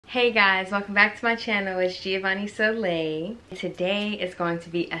Hey guys, welcome back to my channel. It's Giavianni.soliet. Today is going to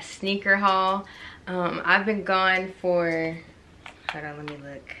be a sneaker haul. I've been gone for, hold on, let me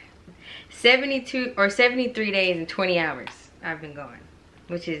look. 72 or 73 days and 20 hours I've been gone,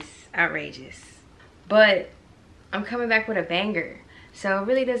 which is outrageous. But I'm coming back with a banger. So it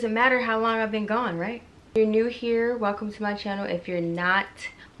really doesn't matter how long I've been gone, right? If you're new here, welcome to my channel. If you're not,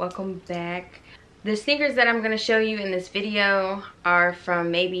 welcome back. The sneakers that I'm going to show you in this video are from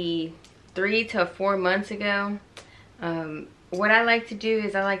maybe 3 to 4 months ago. What I like to do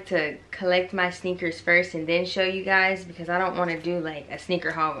is I like to collect my sneakers first and then show you guys, because I don't want to do like a sneaker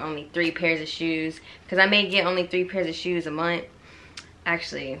haul with only 3 pairs of shoes, because I may get only 3 pairs of shoes a month.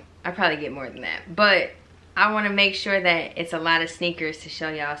 Actually, I probably get more than that, but I want to make sure that it's a lot of sneakers to show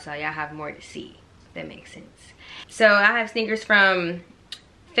y'all, so y'all have more to see, if that makes sense. So I have sneakers from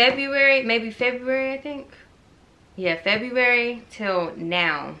February, maybe February, I think. Yeah, February till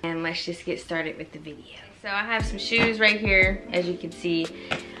now. And let's just get started with the video. So I have some shoes right here, as you can see,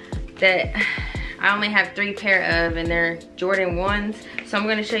 that I only have 3 pair of, and they're Jordan 1s. So I'm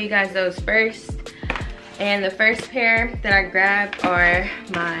gonna show you guys those first. And the first pair that I grabbed are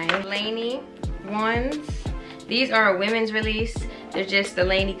my Laney 1s. These are a women's release. They're just the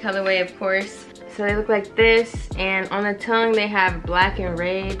Laney colorway, of course. So they look like this, and on the tongue they have black and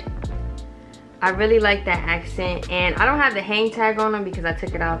red. I really like that accent, and I don't have the hang tag on them because I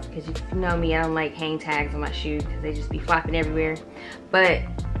took it off, because you know me, I don't like hang tags on my shoes because they just be flopping everywhere. But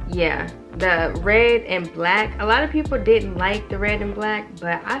yeah, the red and black, a lot of people didn't like the red and black,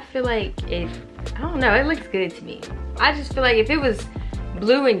 but I feel like I don't know, it looks good to me. I just feel like if it was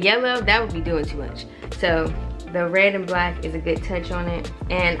blue and yellow, that would be doing too much. So the red and black is a good touch on it.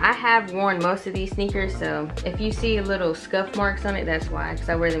 And I have worn most of these sneakers, so if you see little scuff marks on it, that's why, because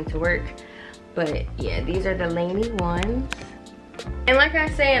I wear them to work. But yeah, these are the Laney 1s. And like I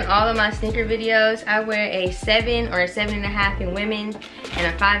say in all of my sneaker videos, I wear a 7 or a 7.5 in women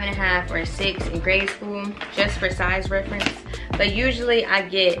and a 5.5 or a 6 in grade school, just for size reference. But usually I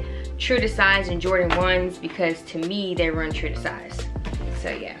get true to size in Jordan 1s because to me they run true to size. So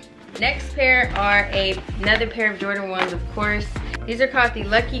yeah. Next pair are another pair of Jordan 1s, of course. These are called the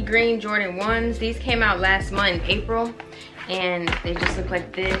Lucky Green Jordan 1s. These came out last month in April, and they just look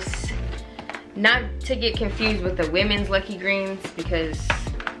like this. Not to get confused with the women's Lucky Greens, because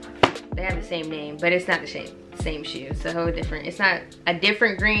they have the same name, but it's not the same shoe. It's a whole different, it's not a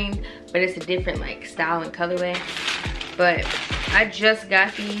different green, but it's a different like style and colorway. But I just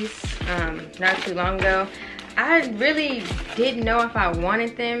got these not too long ago. I really didn't know if I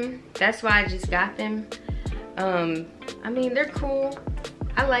wanted them. That's why I just got them. I mean, they're cool.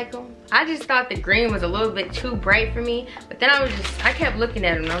 I like them. I just thought the green was a little bit too bright for me. But then I kept looking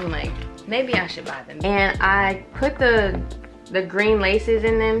at them and I'm like, maybe I should buy them. And I put the green laces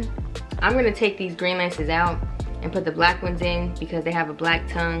in them. I'm gonna take these green laces out and put the black ones in because they have a black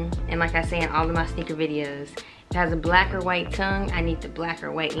tongue. And like I say in all of my sneaker videos, it has a black or white tongue. I need the black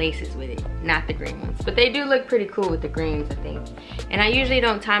or white laces with it, not the green ones. But they do look pretty cool with the greens, I think. And I usually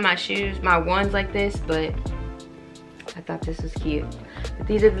don't tie my shoes, my 1s like this, but I thought this was cute. But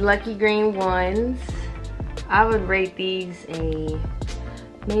these are the Lucky Green 1s. I would rate these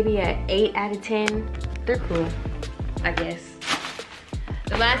maybe an 8 out of 10. They're cool, I guess.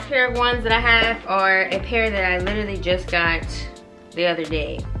 The last pair of 1s that I have are a pair that I literally just got the other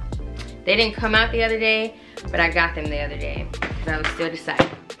day. They didn't come out the other day, but I got them the other day because I was still deciding.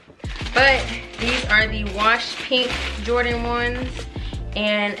 But these are the washed pink Jordan 1s,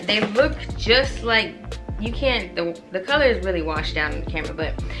 and they look just like, you can't, the color is really washed out on the camera,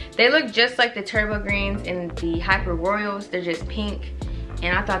 but they look just like the Turbo Greens and the Hyper Royals. They're just pink,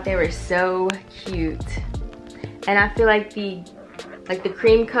 and I thought they were so cute. And I feel like the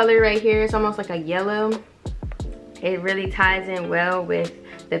cream color right here is almost like a yellow. It really ties in well with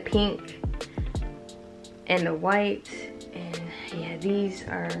the pink and the white. And yeah, these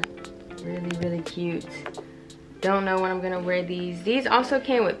are really, really cute. Don't know when I'm gonna wear these. These also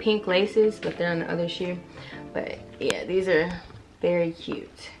came with pink laces, but they're on the other shoe. But yeah, these are very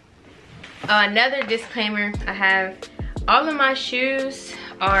cute. Another disclaimer I have, all of my shoes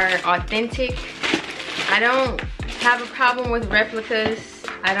are authentic. I don't have a problem with replicas.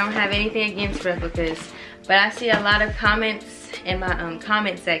 I don't have anything against replicas, but I see a lot of comments in my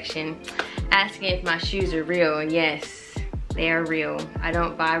comment section asking if my shoes are real, and yes, they are real. I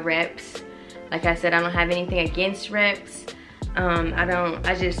don't buy reps. Like I said, I don't have anything against reps.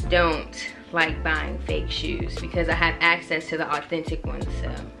 I just don't like buying fake shoes because I have access to the authentic ones.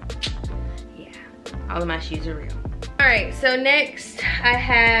 So yeah, all of my shoes are real. All right, so next I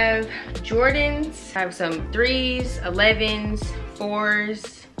have Jordans. I have some 3s, 11s,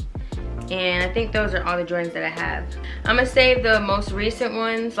 4s, And I think those are all the Jordans that I have. I'm gonna save the most recent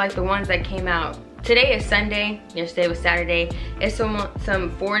ones, like the ones that came out. Today is Sunday, yesterday was Saturday. It's some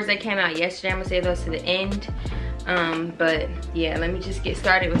 4s that came out yesterday. I'm gonna save those to the end. But yeah, let me just get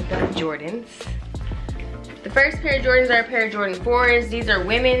started with the Jordans. The first pair of Jordans are a pair of Jordan 4s. These are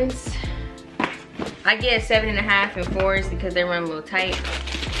women's. I get 7.5 and 4s because they run a little tight.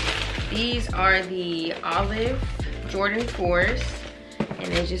 These are the olive Jordan 4s, and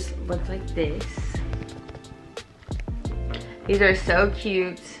they just look like this. These are so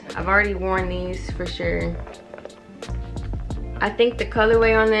cute. I've already worn these for sure. I think the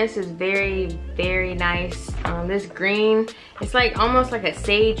colorway on this is very, very nice. This green, it's like almost like a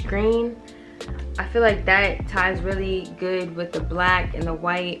sage green. I feel like that ties really good with the black and the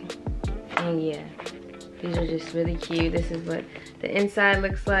white. And yeah, these are just really cute. This is what the inside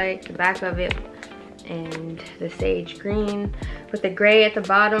looks like, the back of it, and the sage green with the gray at the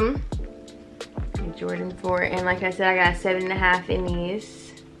bottom. Jordan 4, and like I said, I got 7.5 in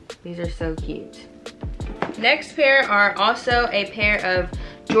these. These are so cute. Next pair are also a pair of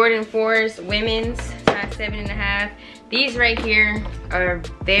Jordan 4s, women's, size 7.5. These right here are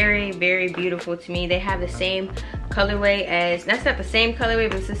very, very beautiful to me. They have the same colorway as, that's not the same colorway,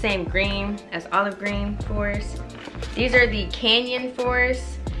 but it's the same green as olive green 4s. These are the Canyon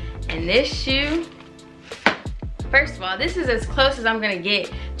 4s, and this shoe, first of all, this is as close as I'm gonna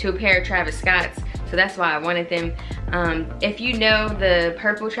get to a pair of Travis Scott's, so that's why I wanted them. If you know the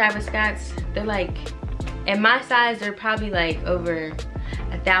purple Travis Scott's, they're like, in my size, they're probably like over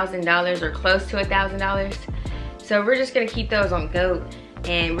 $1,000 or close to $1,000. So we're just gonna keep those on GOAT,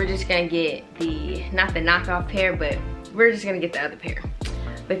 and we're just gonna get the, not the knockoff pair, but we're just gonna get the other pair.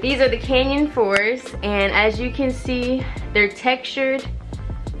 But these are the Canyon 4s, and as you can see, they're textured.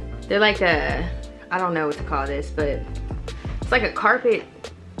 They're like a, I don't know what to call this, but it's like a carpet.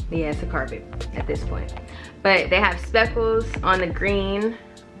 Yeah, it's a carpet at this point. But they have speckles on the green,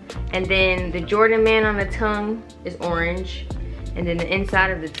 and then the Jordan man on the tongue is orange, and then the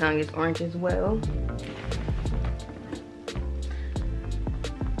inside of the tongue is orange as well.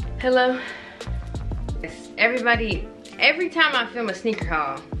 Hello. Everybody, every time I film a sneaker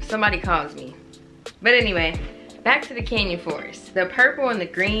haul, somebody calls me. But anyway, back to the Canyon 4s. The purple and the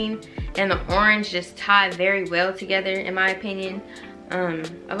green and the orange just tie very well together, in my opinion.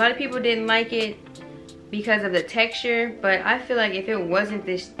 A lot of people didn't like it because of the texture, but I feel like if it wasn't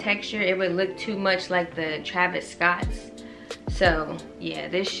this texture, it would look too much like the Travis Scott's. So yeah,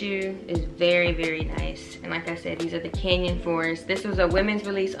 this shoe is very, very nice. And like I said, these are the Canyon 4s. This was a women's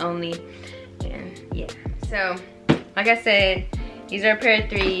release only, and yeah. So like I said, these are a pair of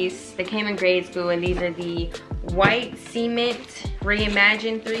 3s. They came in grade school, and these are the white cement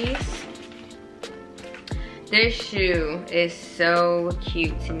reimagined 3s. This shoe is so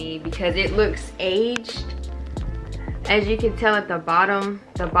cute to me because it looks aged. As you can tell at the bottom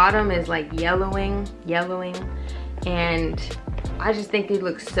is like yellowing, and I just think it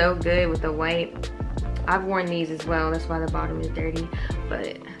looks so good with the white. I've worn these as well, that's why the bottom is dirty,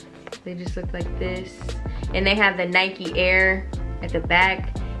 but they just look like this. And they have the Nike Air at the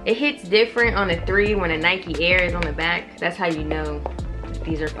back. It hits different on a 3 when a Nike Air is on the back. That's how you know that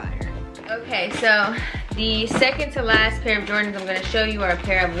these are fire. Okay, so the second to last pair of Jordans I'm gonna show you are a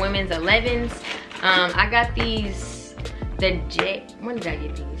pair of women's 11s. I got these, when did I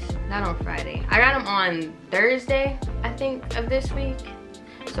get these? Not on Friday. I got them on Thursday, I think, of this week.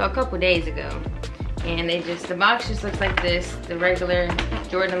 So a couple days ago. And they just, the box just looks like this, the regular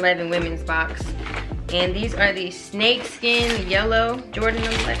Jordan 11 women's box. And these are the snakeskin yellow Jordan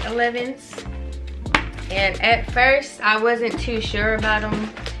 11s. And at first, I wasn't too sure about them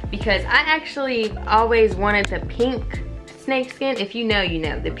because I actually always wanted the pink snakeskin. If you know, you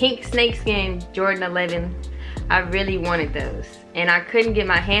know. The pink snakeskin Jordan 11, I really wanted those. And I couldn't get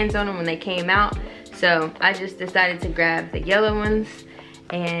my hands on them when they came out. So I just decided to grab the yellow ones.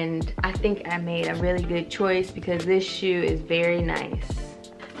 And I think I made a really good choice because this shoe is very nice.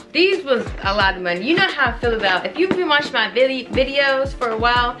 These was a lot of money. You know how I feel about, if you've been watching my videos for a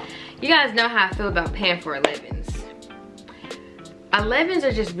while, you guys know how I feel about paying for 11s. 11s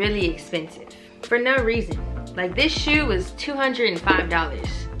are just really expensive for no reason. Like this shoe was $205.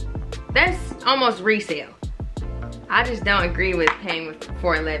 That's almost resale. I just don't agree with paying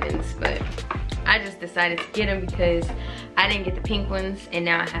for 11s, but I just decided to get them because I didn't get the pink ones and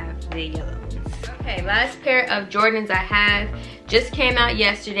now I have the yellow ones. Okay, last pair of Jordans I have just came out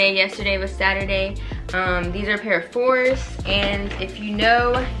yesterday. Yesterday was Saturday. These are a pair of 4s, and if you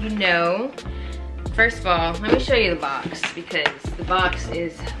know, you know. First of all, let me show you the box because the box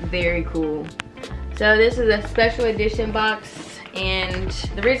is very cool. So this is a special edition box, And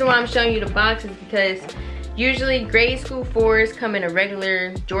the reason why I'm showing you the box is because usually grade school 4s come in a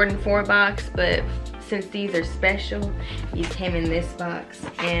regular Jordan 4 box, but since these are special, these came in this box,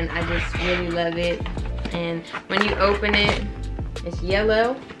 and I just really love it. And when you open it, it's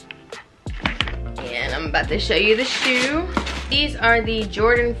yellow. And I'm about to show you the shoe. These are the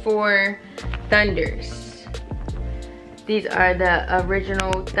Jordan 4 Thunders. These are the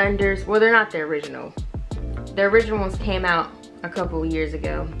original Thunders. Well, they're not the original. The original ones came out a couple years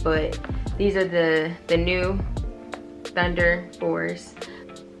ago, but these are the new Thunder 4s.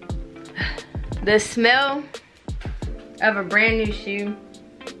 The smell of a brand new shoe,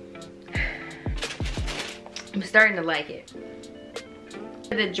 I'm starting to like it.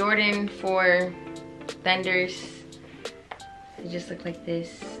 The Jordan 4 Thunders, they just look like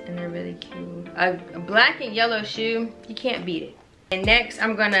this, and they're really cute. A black and yellow shoe, you can't beat it. And next,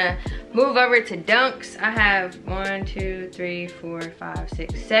 I'm gonna move over to Dunks. I have 1, 2, 3, 4, 5,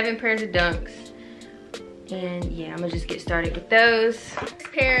 6, 7 pairs of Dunks. And yeah, I'm gonna just get started with those. This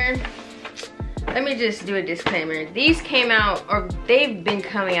pair, let me just do a disclaimer. These came out, or they've been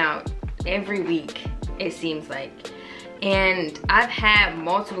coming out every week, it seems like. And I've had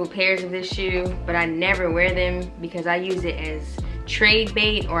multiple pairs of this shoe, but I never wear them because I use it as trade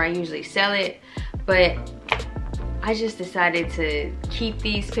bait, or I usually sell it. But I just decided to keep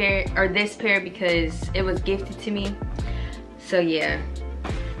these pair, or this pair, because it was gifted to me. So yeah,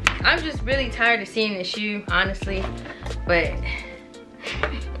 I'm just really tired of seeing this shoe, honestly. But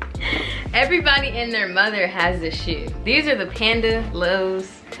everybody and their mother has this shoe. These are the Panda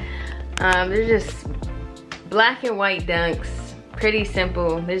Lows. They're just black and white Dunks, pretty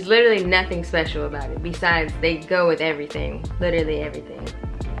simple. There's literally nothing special about it besides they go with everything, literally everything.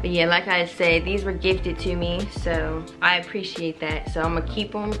 But yeah, like I said, these were gifted to me, so I appreciate that. So I'm gonna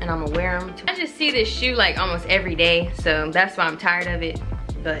keep them and I'm gonna wear them. I just see this shoe like almost every day, so that's why I'm tired of it.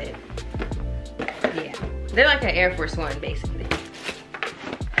 But yeah, they're like an Air Force One basically.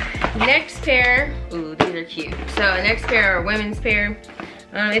 Next pair, ooh, these are cute. So next pair are women's pair.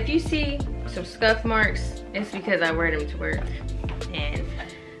 If you see some scuff marks, it's because I wear them to work. And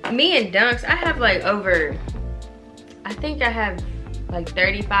me and Dunks, I have like over, I think I have like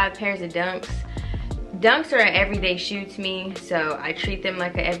 35 pairs of Dunks. Dunks are an everyday shoe to me, so I treat them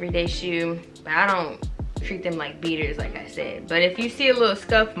like an everyday shoe, but I don't treat them like beaters, like I said. But if you see a little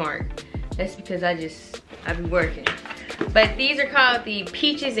scuff mark, that's because I be working. But these are called the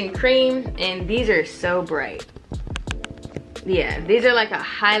Peaches and Cream, and these are so bright. Yeah, these are like a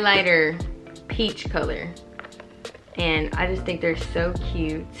highlighter peach color, and I just think they're so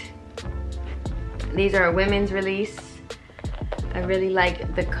cute. These are a women's release. I really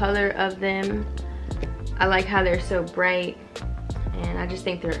like the color of them. I like how they're so bright, and I just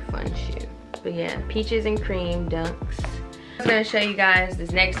think they're a fun shoe. But yeah, Peaches and Cream Dunks. I'm gonna show you guys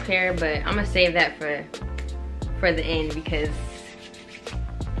this next pair, but I'm gonna save that for the end because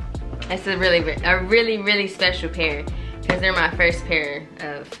it's a really special pair, because they're my first pair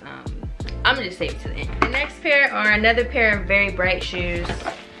of, I'm gonna just save it to the end. The next pair are another pair of very bright shoes.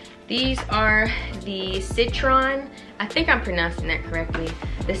 These are the Citron, I think I'm pronouncing that correctly,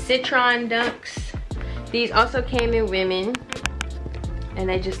 the Citron Dunks. These also came in women, and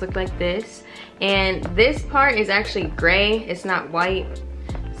they just look like this. And this part is actually gray, it's not white.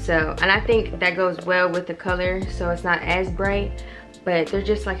 So, and I think that goes well with the color, so it's not as bright, but they're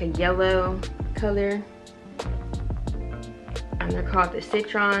just like a yellow color. And they're called the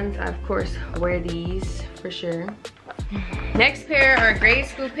Citrons. I of course wear these for sure. Next pair are a grade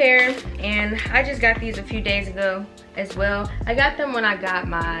school pair, and I just got these a few days ago as well. I got them when I got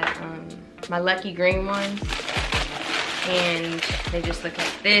my my lucky green ones, and they just look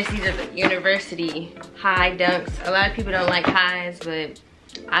like this. These are the University High Dunks. A lot of people don't like highs, but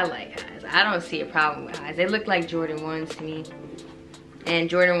I like highs. I don't see a problem with highs. They look like Jordan 1s to me, and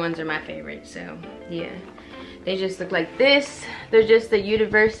Jordan 1s are my favorite, so yeah. They just look like this. They're just the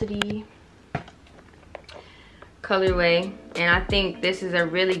University colorway, and I think this is a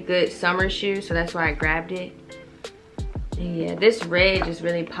really good summer shoe, so that's why I grabbed it. And yeah, this red just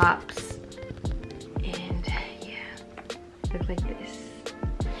really pops, and yeah, look like this.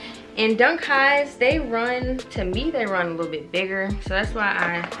 And Dunk Highs, they run, to me they run a little bit bigger, so that's why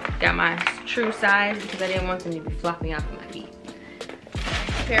I got my true size, because I didn't want them to be flopping off of my feet.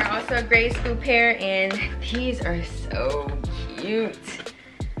 Pair, also a grade school pair, and these are so cute.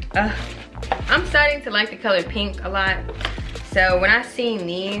 I'm starting to like the color pink a lot, so when I seen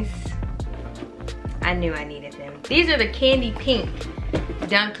these, I knew I needed them. These are the candy pink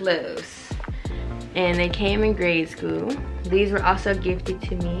Dunk Lows, and they came in grade school. These were also gifted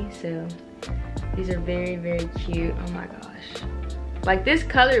to me, so these are very, very cute. Oh my gosh, Like this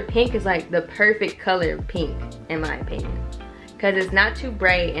color pink is like the perfect color pink in my opinion. Cause it's not too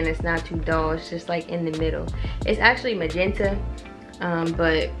bright and it's not too dull. It's just like in the middle. It's actually magenta,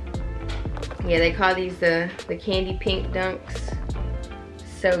 but yeah, they call these the candy pink dunks.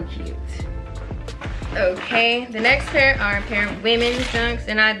 So cute. Okay, the next pair are a pair of women's dunks,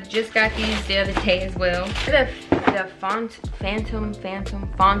 and I just got these the other day as well. The Fontaine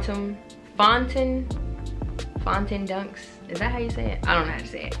dunks. Is that how you say it? I don't know how to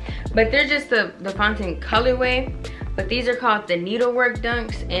say it. But they're just the Fontaine colorway. But these are called the needlework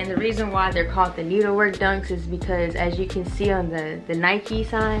dunks, and the reason why they're called the needlework dunks is because, as you can see on the Nike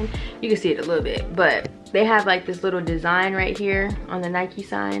sign, you can see it a little bit, but they have like this little design right here on the Nike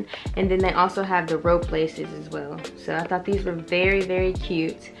sign, and then they also have the rope laces as well. So I thought these were very, very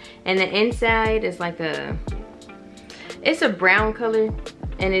cute. And the inside is like it's a brown color,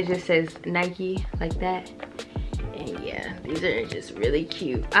 and it just says Nike like that. And yeah, these are just really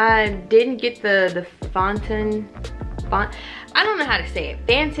cute. I didn't get the I don't know how to say it.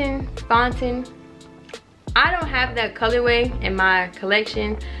 Fontaine. I don't have that colorway in my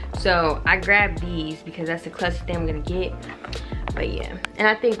collection, so I grabbed these because that's the classic thing I'm gonna get. But yeah, and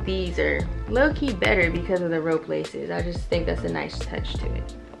I think these are low-key better because of the rope laces. I just think that's a nice touch to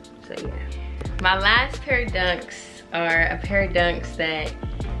it. So yeah. My last pair of dunks are a pair of dunks that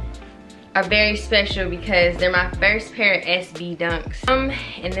are very special because they're my first pair of SB dunks.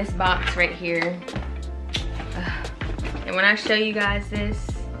 In this box right here. And when I show you guys this,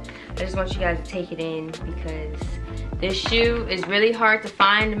 I just want you guys to take it in because this shoe is really hard to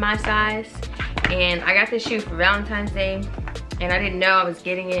find in my size. And I got this shoe for Valentine's Day, and I didn't know I was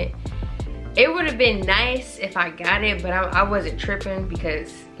getting it. It would have been nice if I got it, but I wasn't tripping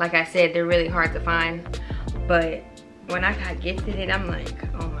because, like I said, they're really hard to find. But when I got gifted it, I'm like,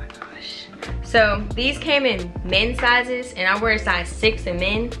 oh my gosh. So these came in men's sizes, and I wear a size 6 in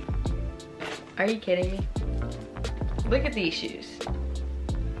men. Are you kidding me? Look at these shoes.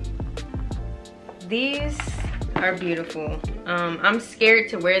 These are beautiful. I'm scared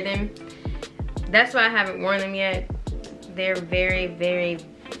to wear them. That's why I haven't worn them yet. They're very, very,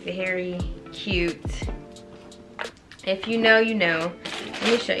 very cute. If you know, you know.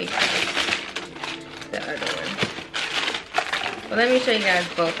 Let me show you guys the other one. Well, let me show you guys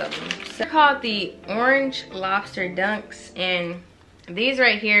both of them. So they're called the Orange Lobster Dunks, and these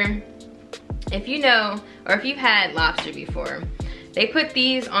right here, if you know, or if you've had lobster before, they put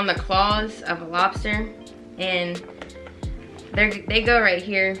these on the claws of a lobster, and they go right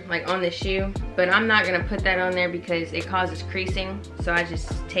here, like on the shoe. But I'm not gonna put that on there because it causes creasing, so I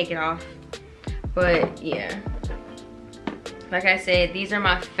just take it off. But yeah, like I said, these are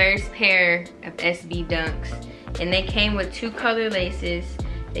my first pair of SB dunks, and they came with 2 color laces.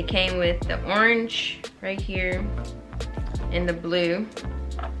 They came with the orange right here and the blue.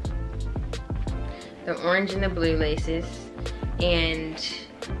 The orange and the blue laces. And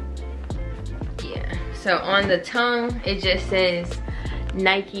yeah, so on the tongue it just says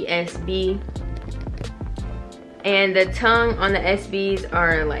Nike SB, and the tongue on the SBs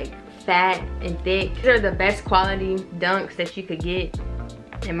are like fat and thick. These are the best quality dunks that you could get,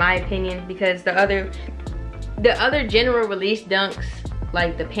 in my opinion, because the other general release dunks,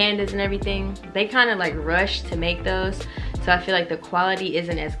 like the pandas and everything, they kind of like rush to make those, so I feel like the quality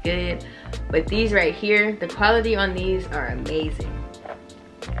isn't as good. But these right here, the quality on these are amazing.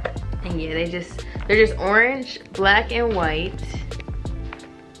 And yeah, they're just orange, black, and white.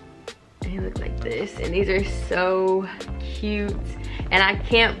 They look like this, and these are so cute. And I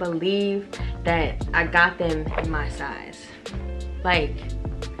can't believe that I got them in my size. Like,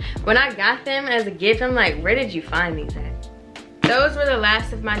 when I got them as a gift, I'm like, where did you find these at? Those were the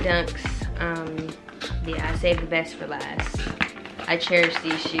last of my dunks. Yeah, I saved the best for last. I cherish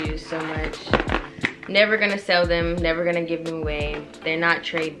these shoes so much. Never gonna sell them, never gonna give them away. They're not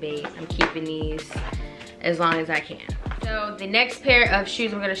trade bait. I'm keeping these as long as I can. So the next pair of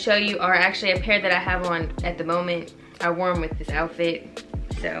shoes I'm gonna show you are actually a pair that I have on at the moment. I wore them with this outfit,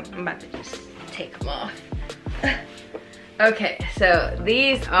 so I'm about to just take them off. Okay, so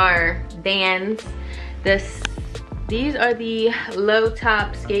these are Vans. These are the low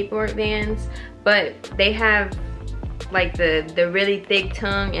top skateboard Vans, but they have like the really thick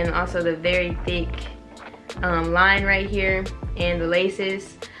tongue and also the very thick line right here and the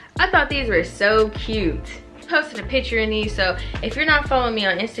laces. I thought these were so cute. I posted a picture in these, so if you're not following me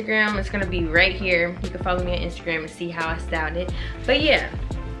on Instagram, it's gonna be right here. You can follow me on Instagram and see how I styled it. But yeah,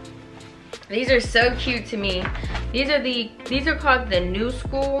 these are so cute to me. These are called the New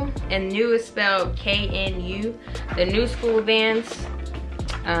School, and new is spelled K-N-U. The New School Vans.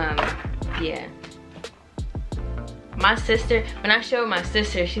 Yeah. my sister, when I showed my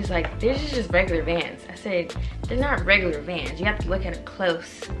sister, she's like, these are just regular Vans. I said, they're not regular Vans. You have to look at it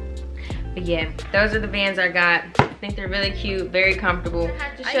close. But yeah, those are the Vans I got. I think they're really cute, very comfortable. I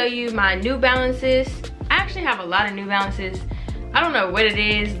have to show you my New Balances. I actually have a lot of New Balances. I don't know what it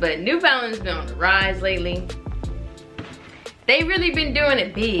is, but New Balance been on the rise lately. They really been doing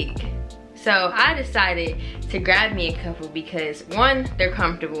it big. So I decided to grab me a couple because one, they're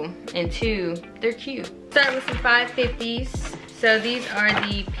comfortable, and two, they're cute. Start with some 550s. So these are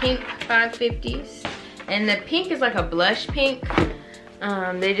the pink 550s. And the pink is like a blush pink.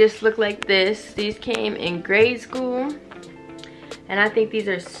 They just look like this. These came in grade school. And I think these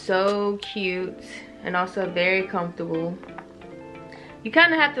are so cute and also very comfortable. You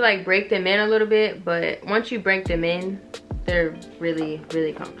kind of have to like break them in a little bit, but once you break them in, they're really,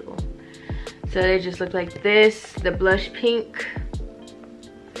 really comfortable. So they just look like this, the blush pink.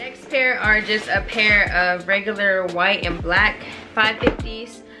 Next pair are just a pair of regular white and black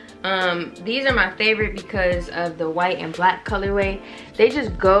 550s. These are my favorite because of the white and black colorway. They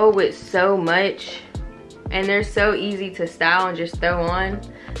just go with so much and they're so easy to style and just throw on.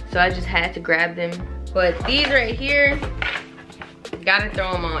 So I just had to grab them. But these right here, gotta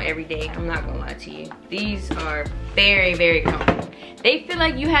throw them on every day. I'm not gonna lie to you. These are very, very comfortable. They feel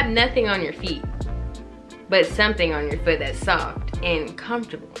like you have nothing on your feet, but something on your foot that's soft and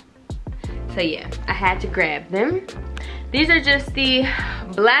comfortable. So yeah, I had to grab them. These are just the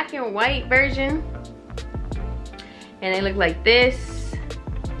black and white version. And they look like this.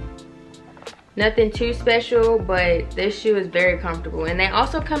 Nothing too special, but this shoe is very comfortable. And they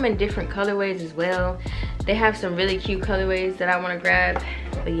also come in different colorways as well. They have some really cute colorways that I want to grab.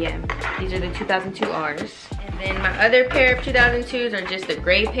 But yeah, these are the 2002 Rs. And then my other pair of 2002s are just a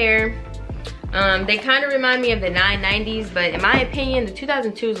gray pair. They kind of remind me of the 990s, but in my opinion, the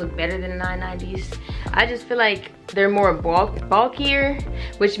 2002s look better than the 990s. I just feel like they're more bulkier,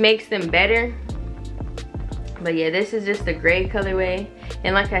 which makes them better. But yeah, this is just a gray colorway.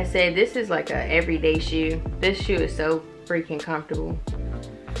 And like I said, this is like a everyday shoe. This shoe is so freaking comfortable.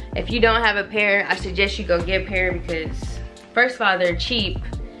 If you don't have a pair, I suggest you go get a pair because first of all, they're cheap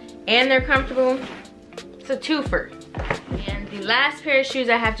and they're comfortable. It's a twofer. And the last pair of shoes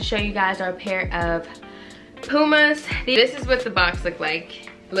I have to show you guys are a pair of Pumas. This is what the box looks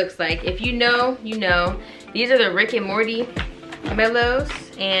like. If you know, you know. These are the Rick and Morty Mellows,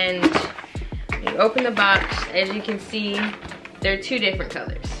 and you open the box, as you can see, they're two different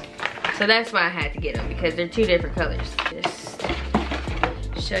colors. So that's why I had to get them, because they're two different colors. Just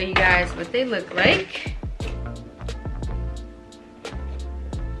show you guys what they look like.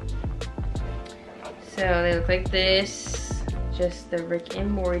 So they look like this, just the Rick and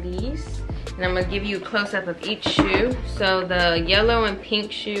Morty's. And I'm gonna give you a close-up of each shoe. So the yellow and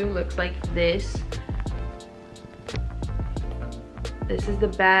pink shoe looks like this. This is the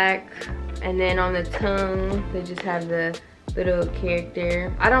back. And then on the tongue, they just have the little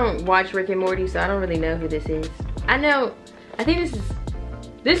character. I don't watch Rick and Morty, so I don't really know who this is. I think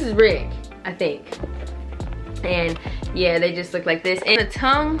this is Rick, I think. And yeah, they just look like this. And the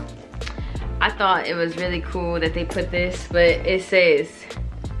tongue, I thought it was really cool that they put this, but it says,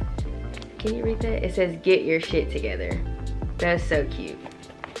 can you read that? It says, get your shit together. That's so cute.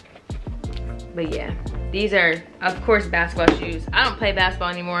 But yeah, these are, of course, basketball shoes. I don't play basketball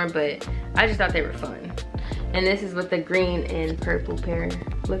anymore, but I just thought they were fun. And this is what the green and purple pair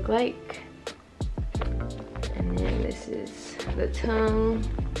look like. And then this is the tongue.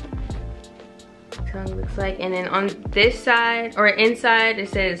 Tongue looks like. And then on this side, or inside, it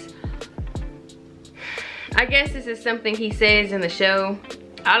says, I guess this is something he says in the show.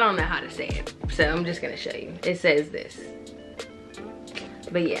 I don't know how to say it, so I'm just gonna show you. It says this.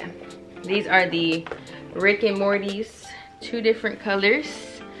 But yeah, these are the Rick and Morty's, two different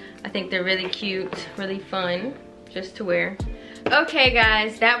colors. I think they're really cute, really fun just to wear. Okay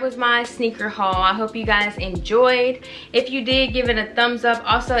guys, that was my sneaker haul. I hope you guys enjoyed. If you did, give it a thumbs up.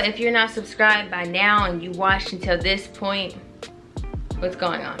 Also, if you're not subscribed by now and you watched until this point, what's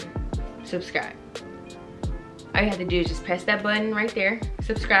going on? Subscribe. All you have to do is just press that button right there,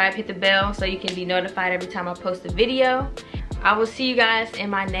 subscribe, hit the bell so you can be notified every time I post a video. I will see you guys in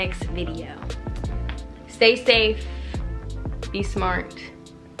my next video. Stay safe, be smart,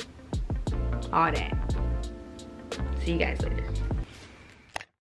 all that. See you guys later.